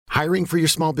Hiring for your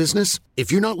small business?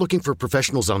 If you're not looking for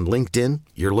professionals on LinkedIn,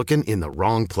 you're looking in the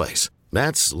wrong place.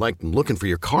 That's like looking for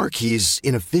your car keys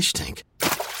in a fish tank.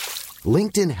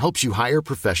 LinkedIn helps you hire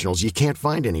professionals you can't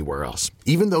find anywhere else,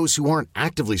 even those who aren't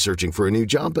actively searching for a new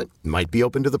job but might be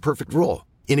open to the perfect role.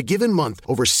 In a given month,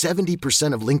 over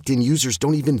 70% of LinkedIn users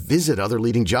don't even visit other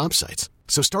leading job sites.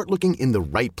 So start looking in the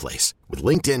right place. With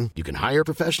LinkedIn, you can hire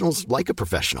professionals like a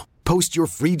professional. Post your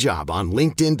free job on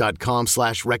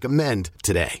linkedin.com/recommend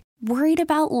today. Worried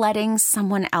about letting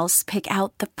someone else pick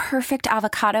out the perfect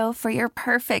avocado for your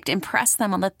perfect impress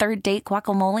them on the third date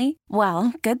guacamole?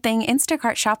 Well, good thing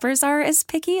Instacart shoppers are as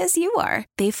picky as you are.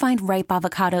 They find ripe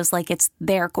avocados like it's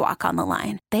their guac on the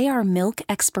line. They are milk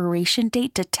expiration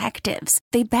date detectives.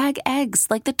 They bag eggs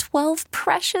like the 12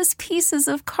 precious pieces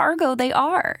of cargo they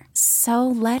are. So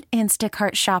let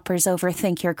Instacart shoppers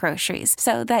overthink your groceries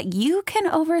so that you can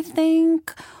overthink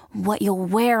what you'll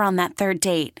wear on that third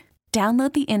date.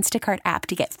 Download the Instacart app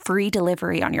to get free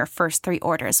delivery on your first 3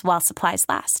 orders while supplies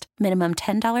last. Minimum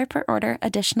 $10 per order.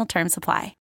 Additional terms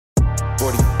apply.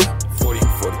 40, 40, 40,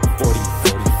 40,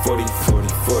 40, 40,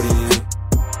 40.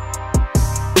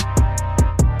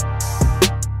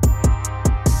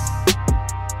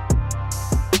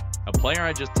 A player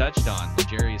I just touched on,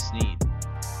 Jerry Sneed.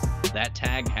 That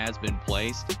tag has been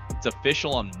placed. It's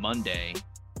official on Monday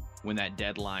when that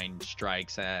deadline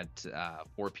strikes at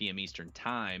 4 p.m. Eastern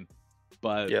time.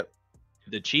 But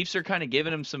the Chiefs are kind of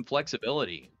giving him some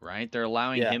flexibility, right? They're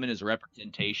allowing him and his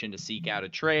representation to seek out a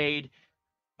trade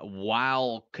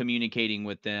while communicating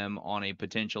with them on a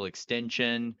potential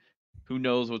extension. Who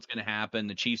knows what's going to happen?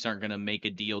 The Chiefs aren't going to make a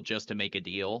deal just to make a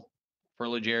deal for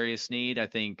L'Jarius Sneed. I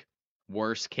think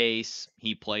worst case,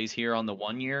 he plays here on the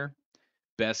 1 year.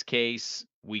 Best case,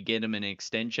 we get him an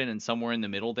extension, and somewhere in the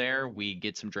middle there, we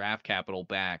get some draft capital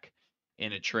back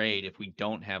in a trade if we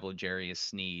don't have L'Jarius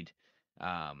Sneed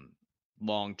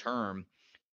long term.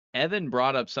 Evan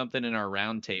brought up something in our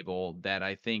roundtable that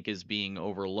I think is being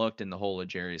overlooked in the whole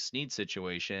L'Jarius Sneed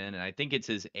situation, and I think it's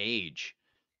his age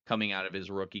coming out of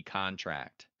his rookie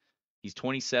contract. He's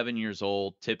 27 years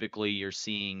old. Typically, you're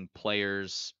seeing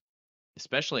players,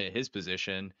 especially at his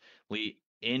position,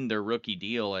 in their rookie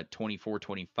deal at 24,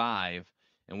 25,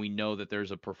 and we know that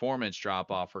there's a performance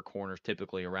drop-off for corners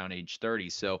typically around age 30.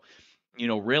 So,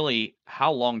 really,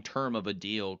 how long-term of a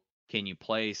deal can you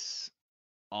place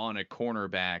on a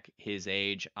cornerback his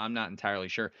age? I'm not entirely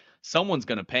sure. Someone's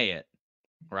going to pay it,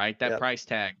 right? That price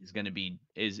tag is going to be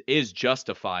is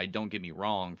justified. Don't get me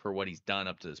wrong, for what he's done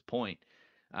up to this point.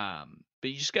 But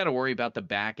you just got to worry about the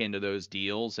back end of those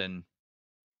deals. And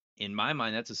in my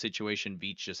mind, that's a situation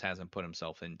Veach just hasn't put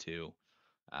himself into.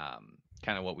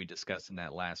 Kind of what we discussed in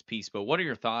that last piece. But what are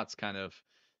your thoughts, kind of,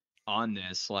 on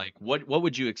this? Like, what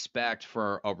would you expect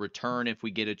for a return if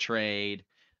we get a trade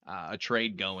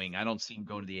going? I don't see him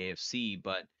going to the AFC,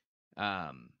 but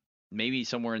maybe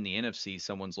somewhere in the NFC,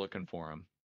 someone's looking for him.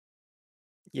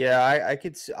 Yeah,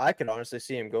 I could honestly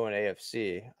see him going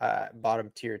AFC,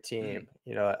 bottom tier team.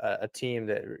 A team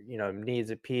that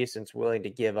needs a piece and is willing to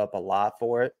give up a lot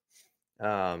for it.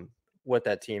 What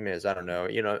that team is, I don't know.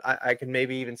 I could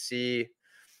maybe even see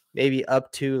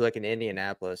up to like an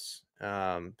Indianapolis.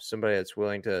 Somebody that's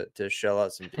willing to shell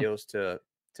out some deals to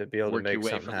be able Work to make your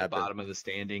way something from happen. The bottom of the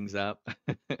standings up.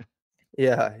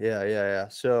 Yeah.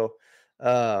 So,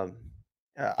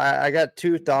 I got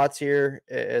 2 thoughts here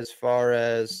as far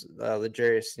as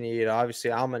L'Jarius Sneed.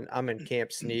 Obviously, I'm in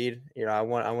Camp Sneed. I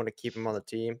want to keep him on the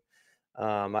team.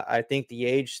 I think the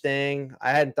age thing, I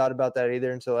hadn't thought about that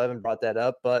either until Evan brought that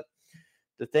up. But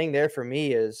the thing there for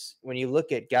me is when you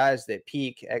look at guys that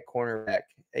peak at cornerback,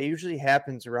 it usually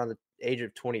happens around the age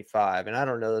of 25. And I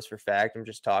don't know this for fact. I'm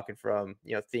just talking from,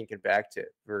 thinking back to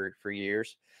for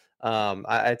years.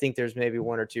 I think there's maybe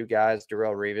 1 or 2 guys.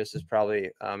 Darrelle Revis is probably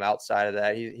outside of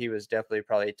that. He was definitely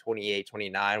probably 28,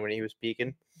 29 when he was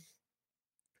peaking.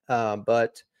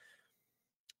 But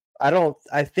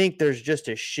I think there's just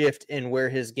a shift in where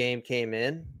his game came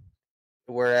in.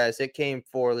 Whereas it came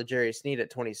for L'Jarius Sneed at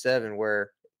 27,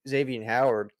 where Xavier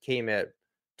Howard came at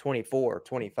 24,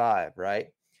 25, right?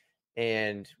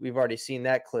 And we've already seen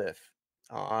that cliff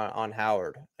on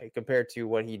Howard compared to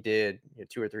what he did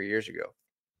 2 or 3 years ago.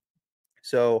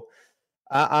 So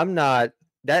I'm not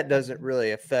 – that doesn't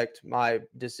really affect my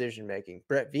decision-making.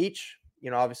 Brett Veach,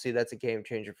 obviously that's a game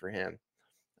changer for him.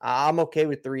 I'm okay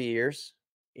with 3 years.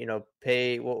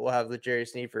 We'll have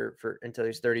L'Jarius Sneed for until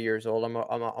he's 30 years old. I'm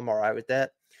all right with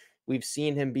that. We've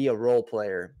seen him be a role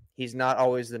player. He's not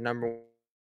always the number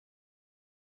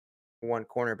 1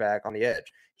 cornerback on the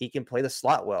edge. He can play the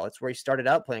slot well. It's where he started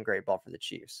out playing great ball for the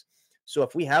Chiefs. So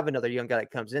if we have another young guy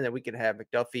that comes in, then we can have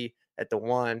McDuffie, at the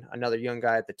 1, another young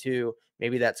guy at the 2.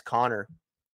 Maybe that's Connor.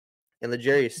 And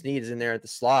L'Jarius Sneed is in there at the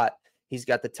slot. He's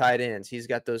got the tight ends. He's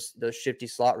got those shifty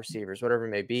slot receivers, whatever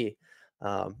it may be.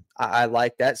 I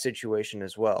like that situation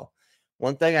as well.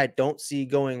 One thing I don't see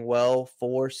going well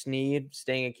for Sneed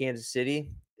staying in Kansas City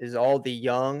is all the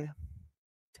young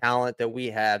talent that we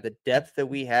have. The depth that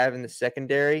we have in the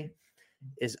secondary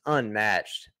is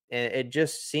unmatched. And it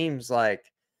just seems like,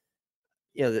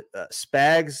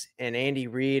 Spags and Andy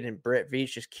Reid and Brett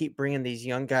Veach just keep bringing these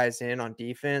young guys in on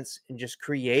defense and just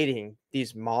creating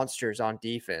these monsters on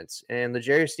defense. And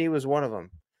L'Jarius Sneed was one of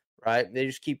them, right? They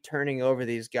just keep turning over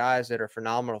these guys that are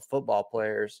phenomenal football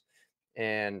players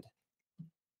and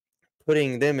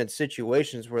putting them in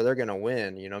situations where they're going to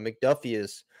win. McDuffie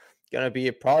is going to be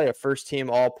probably a first-team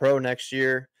All-Pro next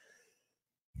year.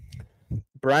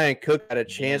 Brian Cook had a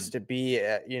chance to be,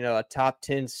 a top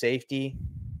 10 safety.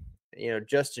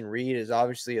 Justin Reed is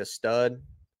obviously a stud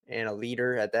and a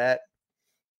leader at that.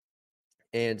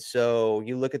 And so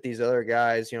you look at these other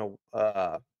guys,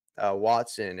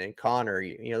 Watson and Connor,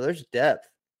 there's depth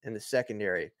in the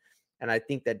secondary. And I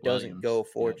think that doesn't go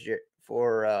for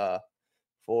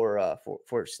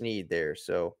Sneed there.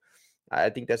 So I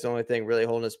think that's the only thing really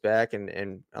holding us back.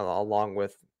 And along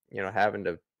with, having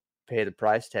to pay the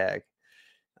price tag,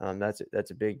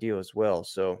 that's a big deal as well.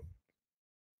 So,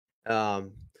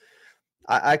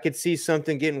 I could see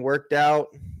something getting worked out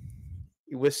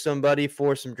with somebody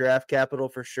for some draft capital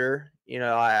for sure.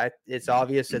 It's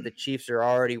obvious that the Chiefs are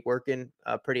already working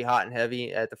pretty hot and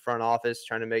heavy at the front office,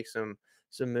 trying to make some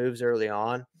moves early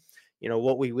on.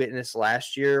 What we witnessed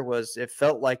last year was it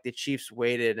felt like the Chiefs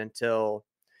waited until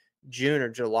June or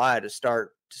July to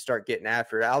start getting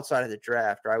after it outside of the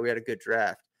draft, right? We had a good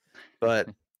draft, but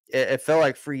it felt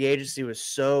like free agency was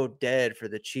so dead for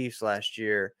the Chiefs last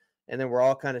year. And then we're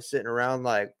all kind of sitting around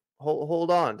like,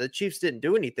 hold on, the Chiefs didn't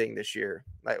do anything this year.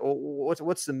 Like,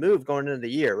 what's the move going into the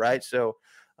year, right? So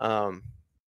I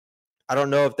don't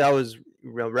know if that was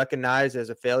recognized as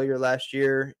a failure last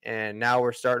year, and now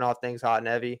we're starting off things hot and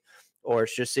heavy, or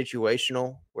it's just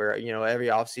situational where, every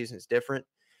offseason is different.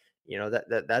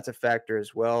 That's a factor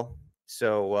as well.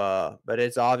 So, but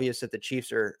it's obvious that the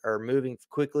Chiefs are moving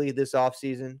quickly this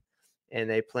offseason, and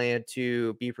they plan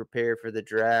to be prepared for the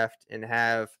draft and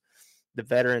have the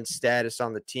veteran status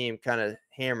on the team kind of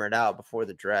hammered out before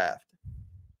the draft.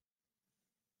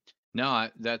 No,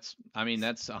 that's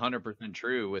 100%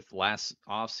 true with last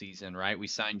offseason, right? We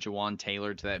signed Jawan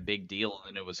Taylor to that big deal,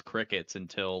 and it was crickets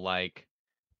until like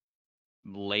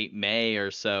late May or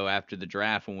so after the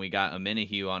draft when we got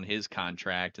Amenahue on his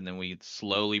contract, and then we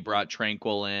slowly brought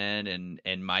Tranquil in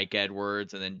and Mike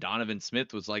Edwards, and then Donovan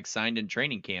Smith was like signed in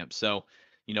training camp. So,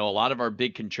 a lot of our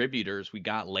big contributors we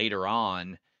got later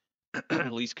on,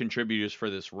 at least contributors for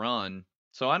this run.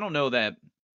 So I don't know that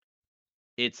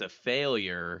it's a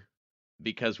failure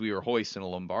because we were hoisting a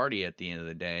Lombardi at the end of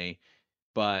the day,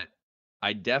 but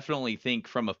I definitely think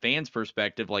from a fan's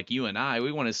perspective, like you and I,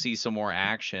 we want to see some more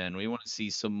action. We want to see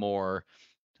some more,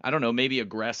 I don't know, maybe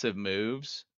aggressive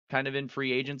moves kind of in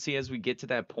free agency as we get to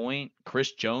that point.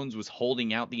 Chris Jones was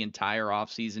holding out the entire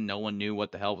offseason. No one knew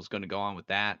what the hell was going to go on with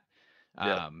that.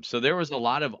 Yeah. So there was a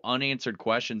lot of unanswered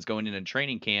questions going into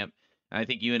training camp. And I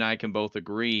think you and I can both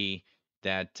agree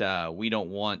that we don't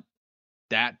want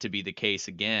that to be the case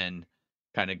again,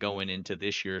 kind of going into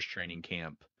this year's training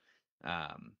camp.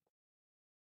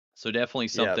 So definitely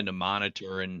something to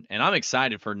monitor. And I'm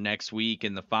excited for next week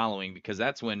and the following, because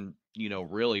that's when,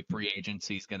 really free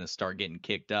agency is going to start getting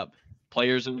kicked up.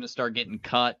 Players are going to start getting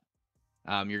cut.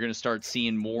 You're going to start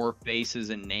seeing more faces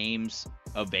and names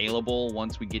available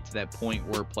once we get to that point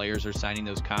where players are signing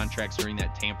those contracts during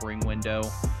that tampering window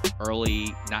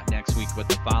early, not next week, but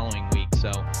the following week. So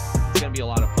it's going to be a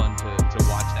lot of fun to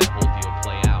watch that whole deal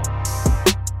play out.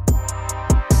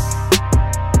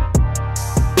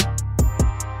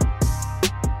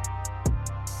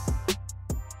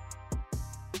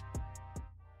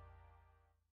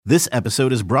 This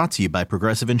episode is brought to you by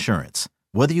Progressive Insurance.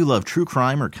 Whether you love true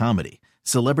crime or comedy,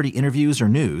 celebrity interviews or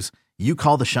news, you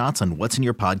call the shots on what's in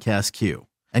your podcast queue.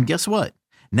 And guess what?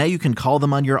 Now you can call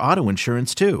them on your auto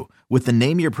insurance too with the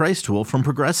Name Your Price tool from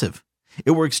Progressive.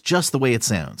 It works just the way it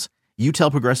sounds. You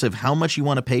tell Progressive how much you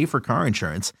want to pay for car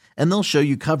insurance, and they'll show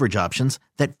you coverage options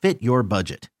that fit your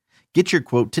budget. Get your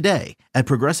quote today at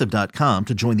Progressive.com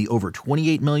to join the over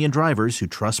 28 million drivers who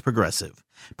trust Progressive.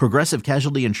 Progressive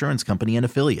Casualty Insurance Company and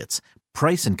Affiliates.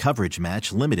 Price and coverage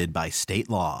match limited by state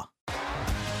law.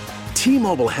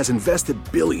 T-Mobile has invested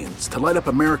billions to light up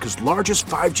America's largest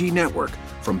 5G network,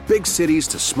 from big cities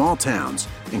to small towns,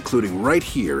 including right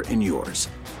here in yours.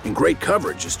 And great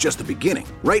coverage is just the beginning.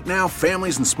 Right now,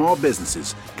 families and small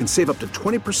businesses can save up to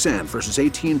 20% versus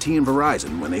AT&T and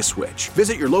Verizon when they switch.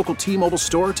 Visit your local T-Mobile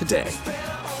store today.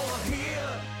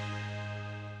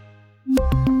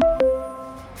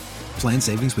 Plan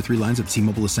savings with 3 lines of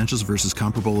T-Mobile Essentials versus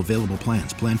comparable available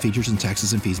plans. Plan features and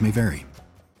taxes and fees may vary.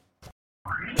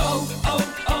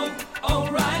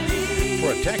 O'Reilly.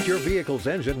 Protect your vehicle's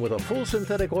engine with a full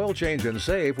synthetic oil change and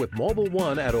save with Mobile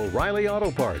One at O'Reilly Auto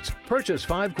Parts. Purchase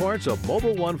 5 quarts of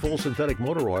Mobile One full synthetic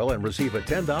motor oil and receive a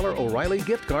 $10 O'Reilly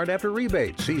gift card after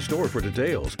rebate. See store for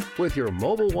details. With your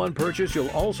Mobile One purchase,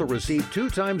 you'll also receive 2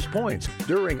 times points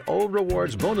during O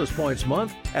Rewards Bonus Points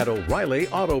Month at O'Reilly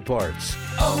Auto Parts.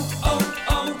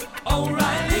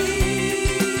 O'Reilly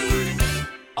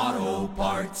Auto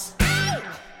Parts.